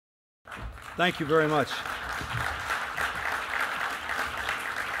Thank you very much.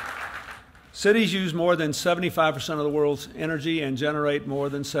 Cities use more than 75% of the world's energy and generate more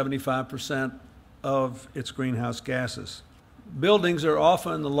than 75% of its greenhouse gases. Buildings are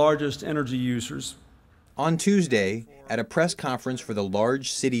often the largest energy users. On Tuesday, at a press conference for the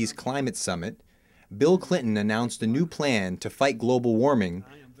Large Cities Climate Summit, Bill Clinton announced a new plan to fight global warming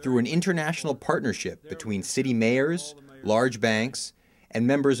through an international partnership between city mayors, large banks, and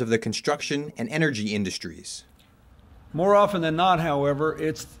members of the construction and energy industries. More often than not, however,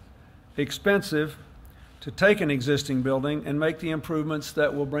 it's expensive to take an existing building and make the improvements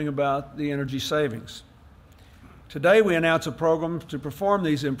that will bring about the energy savings. Today, we announce a program to perform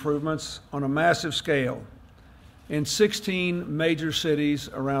these improvements on a massive scale in 16 major cities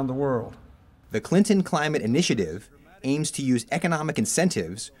around the world. The Clinton Climate Initiative aims to use economic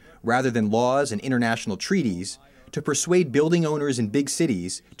incentives rather than laws and international treaties to persuade building owners in big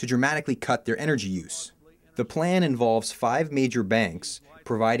cities to dramatically cut their energy use. The plan involves 5 major banks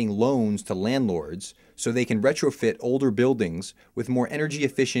providing loans to landlords so they can retrofit older buildings with more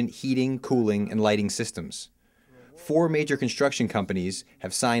energy-efficient heating, cooling, and lighting systems. 4 major construction companies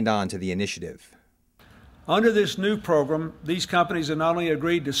have signed on to the initiative. Under this new program, these companies have not only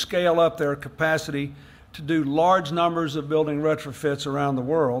agreed to scale up their capacity to do large numbers of building retrofits around the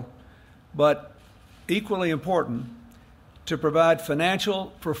world, but equally important, to provide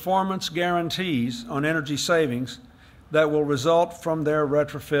financial performance guarantees on energy savings that will result from their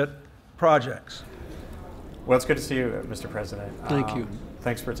retrofit projects. Well, it's good to see you, Mr. President. Thank you.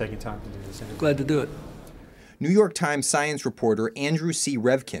 Thanks for taking time to do this interview. Glad to do it. New York Times science reporter Andrew C.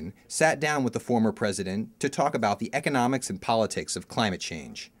 Revkin sat down with the former president to talk about the economics and politics of climate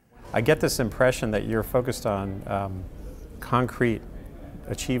change. I get this impression that you're focused on concrete,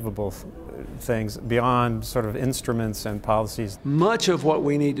 achievable things beyond sort of instruments and policies. Much of what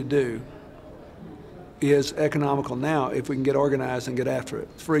we need to do is economical now if we can get organized and get after it.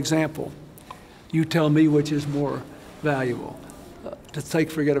 For example, you tell me which is more valuable.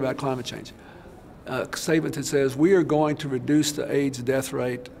 Forget about climate change. A statement that says we are going to reduce the AIDS death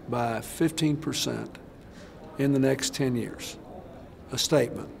rate by 15% in the next 10 years. A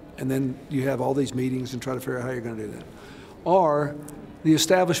statement. And then you have all these meetings and try to figure out how you're going to do that. Or the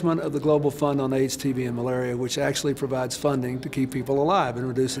establishment of the Global Fund on AIDS, TB, and Malaria, which actually provides funding to keep people alive and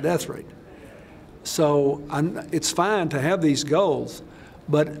reduce the death rate. So it's fine to have these goals,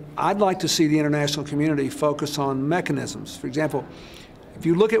 but I'd like to see the international community focus on mechanisms. For example, if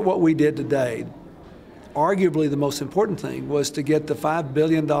you look at what we did today, arguably the most important thing was to get the $5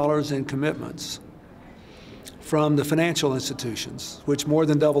 billion in commitments from the financial institutions, which more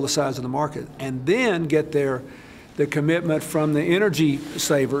than double the size of the market, and then get the commitment from the energy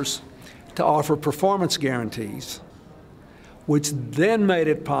savers to offer performance guarantees, which then made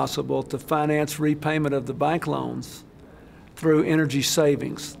it possible to finance repayment of the bank loans through energy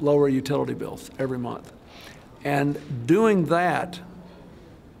savings, lower utility bills every month. And doing that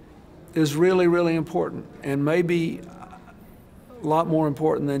is really, really important, and maybe a lot more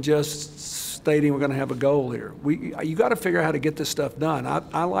important than just stating we're going to have a goal here. You got to figure out how to get this stuff done.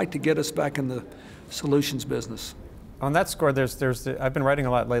 I like to get us back in the solutions business. On that score, I've been writing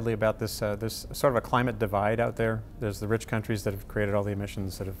a lot lately about this. There's sort of a climate divide out there. There's the rich countries that have created all the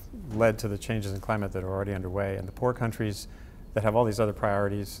emissions that have led to the changes in climate that are already underway, and the poor countries that have all these other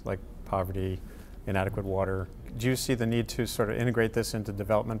priorities like poverty, inadequate water. Do you see the need to sort of integrate this into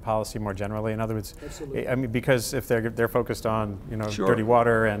development policy more generally? In other words, absolutely. I mean, because if they're focused on Sure. dirty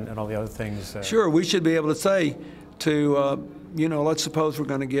water and all the other things. Sure, we should be able to say to let's suppose we're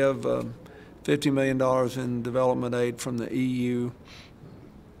going to give $50 million in development aid from the EU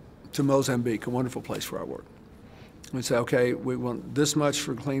to Mozambique, a wonderful place for our work. We say, okay, we want this much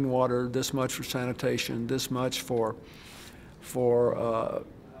for clean water, this much for sanitation, this much for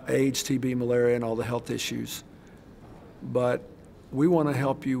AIDS, TB, malaria, and all the health issues. But we want to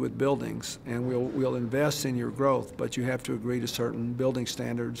help you with buildings, and we'll invest in your growth, but you have to agree to certain building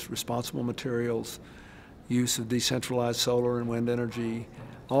standards, responsible materials, use of decentralized solar and wind energy,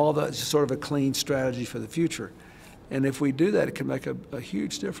 all that's sort of a clean strategy for the future. And if we do that, it can make a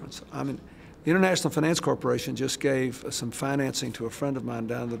huge difference. I mean, the International Finance Corporation just gave some financing to a friend of mine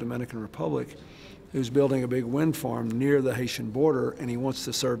down in the Dominican Republic who's building a big wind farm near the Haitian border, and he wants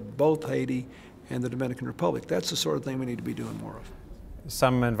to serve both Haiti and the Dominican Republic. That's the sort of thing we need to be doing more of.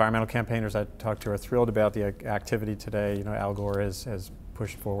 Some environmental campaigners I talked to are thrilled about the activity today. Al Gore has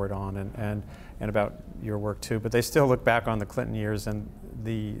pushed forward on, and about your work too. But they still look back on the Clinton years, and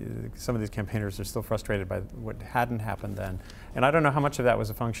some of these campaigners are still frustrated by what hadn't happened then. And I don't know how much of that was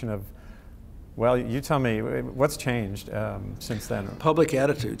a function of, well, you tell me, what's changed since then? Public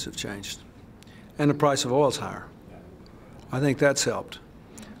attitudes have changed. and the price of oil is higher. I think that's helped.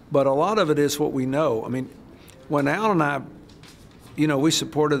 But a lot of it is what we know. I mean, when Al and I, we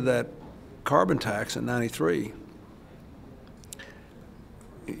supported that carbon tax in '93,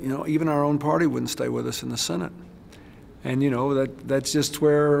 even our own party wouldn't stay with us in the Senate. And that's just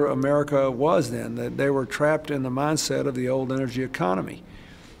where America was then, that they were trapped in the mindset of the old energy economy.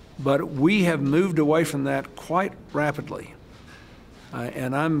 But we have moved away from that quite rapidly.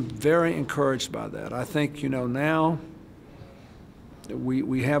 And I'm very encouraged by that. I think, now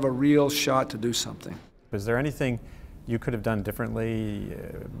we have a real shot to do something. Is there anything you could have done differently?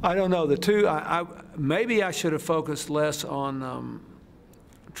 I don't know. Maybe I should have focused less on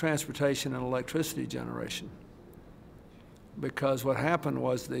transportation and electricity generation. Because what happened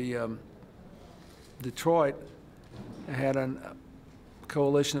was Detroit had a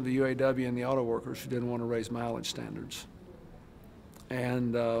coalition of the UAW and the auto workers who didn't want to raise mileage standards.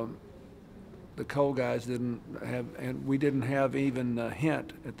 And the coal guys didn't have, and we didn't have even a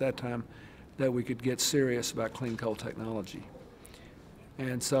hint at that time that we could get serious about clean coal technology.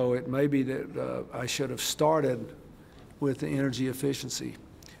 And so it may be that I should have started with the energy efficiency,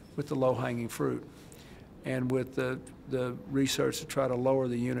 with the low-hanging fruit, and with the research to try to lower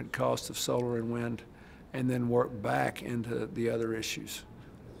the unit cost of solar and wind, and then work back into the other issues.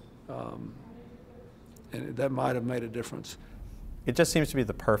 And that might have made a difference. It just seems to be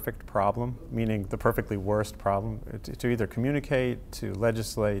the perfect problem, meaning the perfectly worst problem. To either communicate, to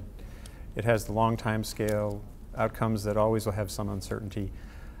legislate, it has the long time scale, outcomes that always will have some uncertainty.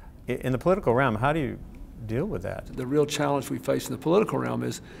 In the political realm, how do you deal with that? The real challenge we face in the political realm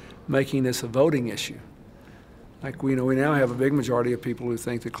is making this a voting issue. Like we now have a big majority of people who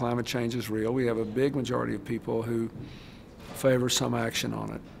think that climate change is real. We have a big majority of people who favor some action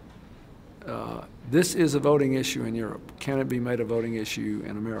on it. This is a voting issue in Europe. Can it be made a voting issue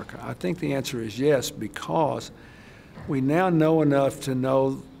in America? I think the answer is yes, because we now know enough to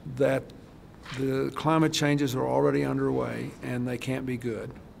know that the climate changes are already underway and they can't be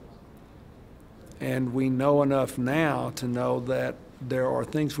good. And we know enough now to know that there are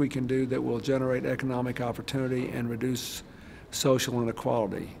things we can do that will generate economic opportunity and reduce social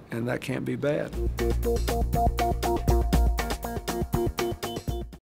inequality, and that can't be bad.